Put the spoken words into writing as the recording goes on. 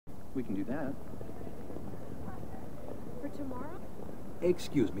We can do that. For tomorrow?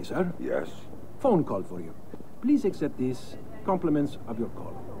 Excuse me, sir. Yes? Phone call for you. Please accept this. Compliments of your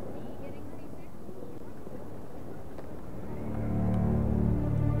call.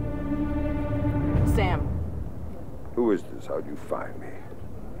 Sam. Who is this? How'd you find me?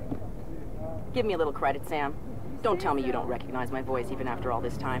 Give me a little credit, Sam. Don't tell me you don't recognize my voice even after all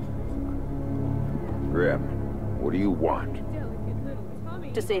this time. Grim, what do you want?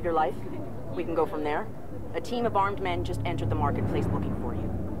 To save your life. We can go from there. A team of armed men just entered the marketplace looking for you.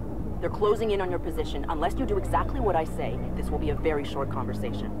 They're closing in on your position. Unless you do exactly what I say, this will be a very short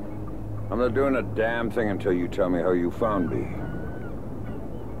conversation. I'm not doing a damn thing until you tell me how you found me.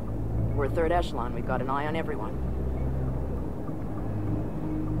 We're third echelon. We've got an eye on everyone.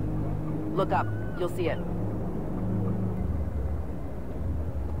 Look up. You'll see it.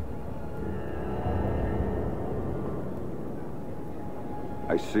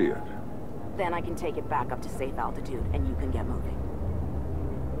 I see it. Then I can take it back up to safe altitude, and you can get moving.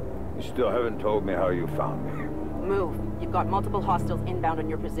 You still haven't told me how you found me. Move. You've got multiple hostiles inbound on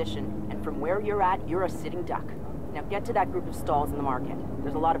your position, and from where you're at, you're a sitting duck. Now get to that group of stalls in the market.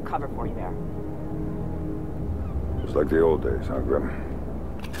 There's a lot of cover for you there. It's like the old days, huh, Grim?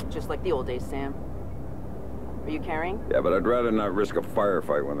 Just like the old days, Sam. Are you carrying? Yeah, but I'd rather not risk a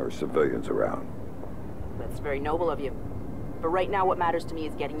firefight when there are civilians around. That's very noble of you. But right now, what matters to me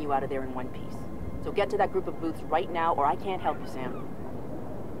is getting you out of there in one piece. So get to that group of booths right now, or I can't help you, Sam.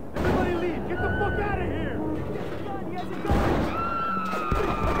 Everybody leave! Get the fuck out of here! He has a gun!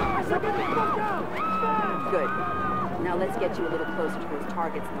 Get the fuck out! Good. Now let's get you a little closer to those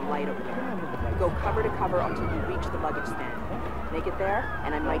targets in the light over there. Go cover to cover until you reach the luggage stand. Make it there,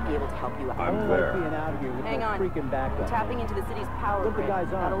 and I might be able to help you out. I'm there. Hang on. I'm tapping into the city's power grid.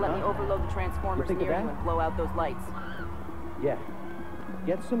 That'll let me overload the transformers near you and blow out those lights. Yeah.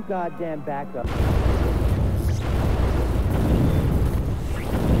 Get some goddamn backup.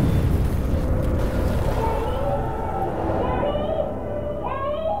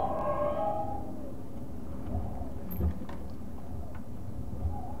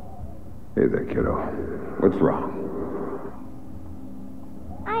 Hey there, kiddo. What's wrong?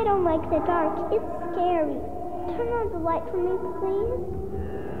 I don't like the dark. It's scary. Turn on the light for me, please.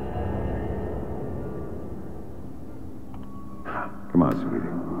 Come on,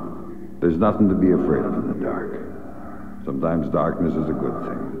 sweetie. There's nothing to be afraid of in the dark. Sometimes darkness is a good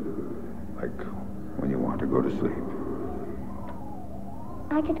thing. Like when you want to go to sleep.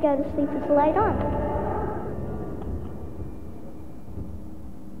 I could go to sleep with the light on.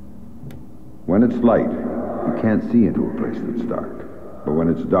 When it's light, you can't see into a place that's dark. But when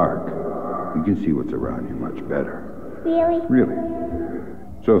it's dark, you can see what's around you much better. Really? Really.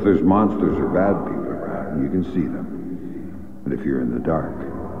 So if there's monsters or bad people around, you can see them. And if you're in the dark,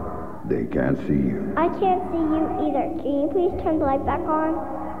 they can't see you. I can't see you either. Can you please turn the light back on?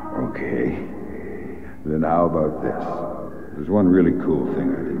 Okay. Then how about this? There's one really cool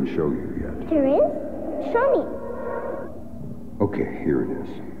thing I didn't show you yet. There is? Show me. Okay, here it is.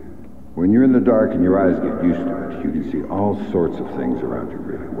 When you're in the dark and your eyes get used to it, you can see all sorts of things around you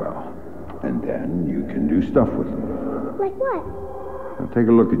really well. And then you can do stuff with them. Like what? Now take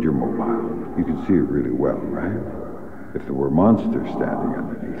a look at your mobile. You can see it really well, right? If there were monsters standing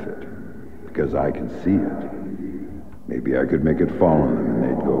underneath it, because I can see it, maybe I could make it fall on them and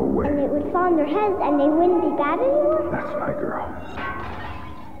they'd go away. And it would fall on their heads and they wouldn't be bad anymore? That's my girl.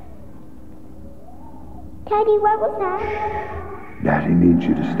 Teddy, what was that? Daddy needs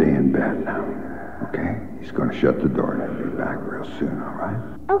you to stay in bed now, okay? He's going to shut the door and I'll be back real soon, all right?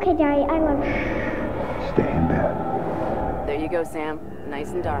 Okay, Daddy, I love you. Stay in bed. There you go, Sam.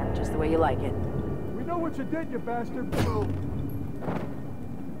 Nice and dark, just the way you like it. We know what you did, you bastard.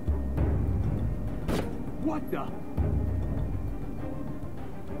 What the?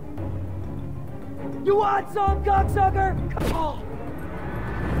 You want some, cocksucker? Oh.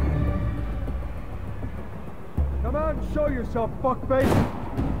 Come out and show yourself, fuckface.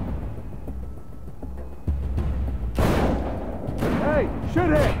 Hey,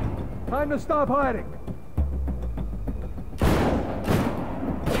 shithead! Time to stop hiding.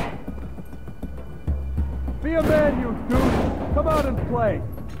 Be a man, you douche. Come out and play.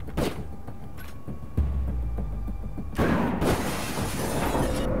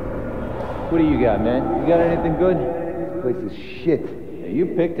 What do you got, man? You got anything good? This place is shit. Yeah, you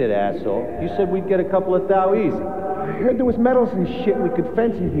picked it, asshole. You said we'd get a couple of thou easy. I heard there was metals and shit we could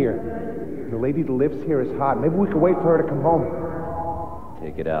fence in here. The lady that lives here is hot. Maybe we could wait for her to come home.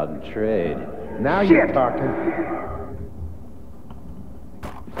 Take it out and trade. Now you're talking.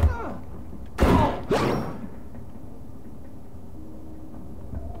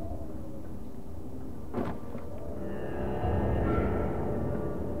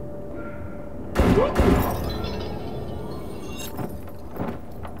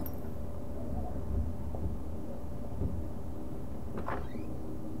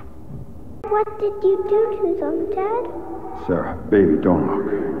 What did you do to them, Dad? Sarah, baby, don't look.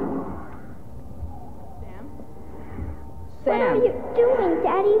 What are you doing,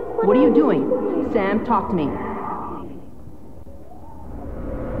 Daddy? What are you doing? Sam, talk to me.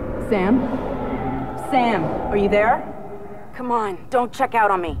 Sam? Sam, are you there? Come on, don't check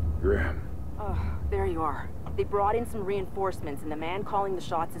out on me. Graham. Oh, there you are. They brought in some reinforcements, and the man calling the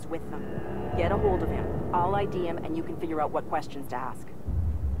shots is with them. Get a hold of him. I'll ID him, and you can figure out what questions to ask.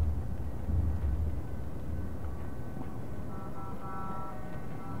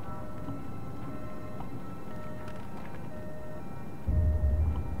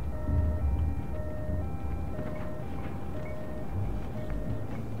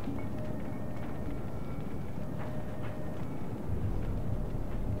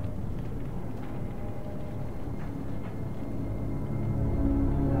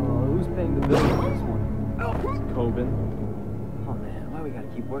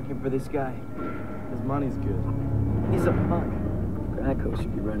 Working for this guy. His money's good. He's a punk. Greco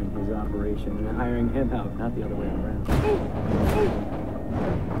should be running his operation and hiring him out, not the other way around.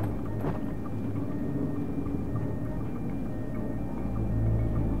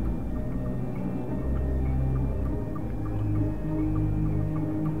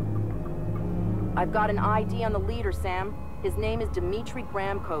 I've got an ID on the leader, Sam. His name is Dmitri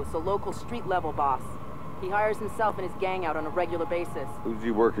Gramkos, a local street-level boss. He hires himself and his gang out on a regular basis. Who's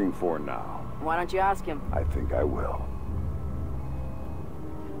he working for now? Why don't you ask him? I think I will.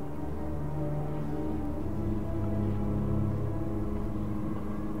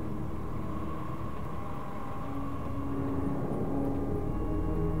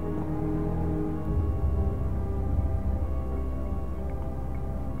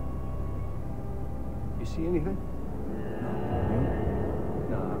 You see anything?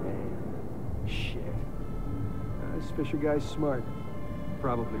 No. Shit. This Fisher guy's smart.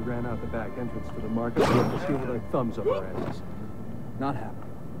 Probably ran out the back entrance to the market and left us here with our thumbs up our asses. Not happening.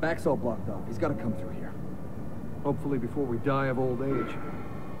 Back's all blocked off. He's got to come through here. Hopefully before we die of old age.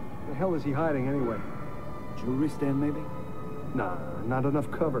 The hell is he hiding anyway? Jewelry stand, maybe? Nah, not enough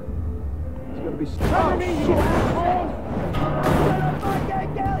cover. He's gotta be... Cover me, you assholes!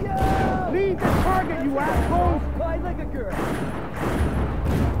 Leave the target, you assholes! I like a girl.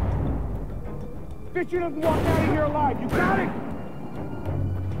 Fisher doesn't walk out of here alive, you got it?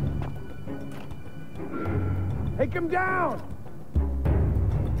 Take him down!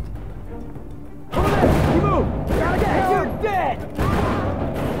 Over there! You move! Gotta get him! You're dead!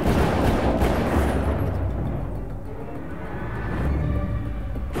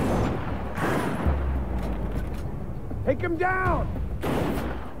 Take him down!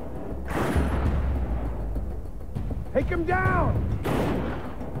 Take him down!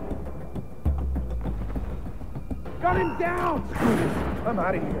 Got him down! Screw this. I'm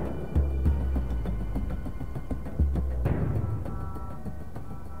out of here.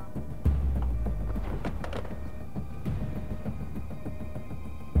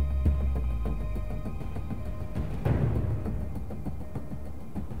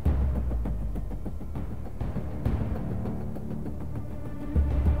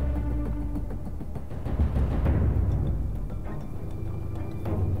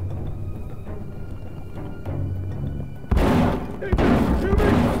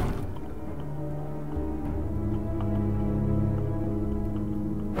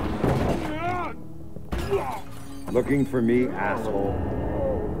 Looking for me, asshole?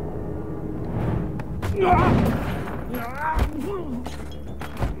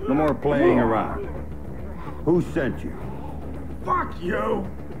 No more playing around. Who sent you? Fuck you!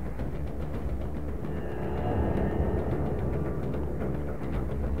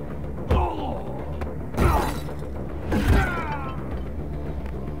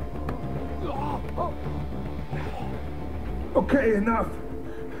 Okay, enough.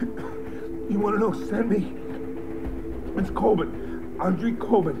 You want to know who sent me? It's Coben. Andrei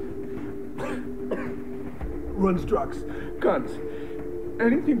Coben. Runs drugs, guns.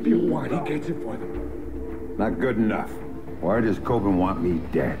 Anything people want, he gets it for them. Not good enough. Why does Coben want me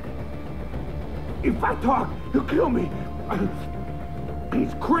dead? If I talk, he'll kill me.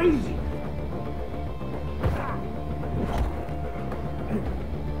 He's crazy.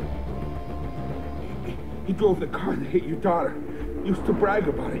 He drove the car that hit your daughter. Used to brag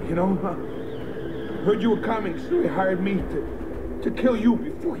about it, you know? Heard you were coming, so he hired me to kill you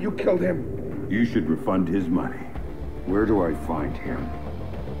before you killed him. You should refund his money. Where do I find him?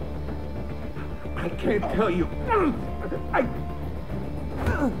 I can't tell you.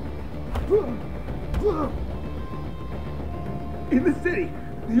 In the city,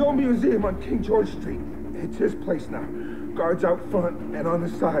 the old museum on King George Street. It's his place now. Guards out front and on the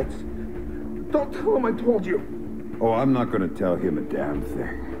sides. Don't tell him I told you. Oh, I'm not gonna tell him a damn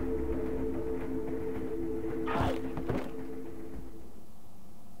thing.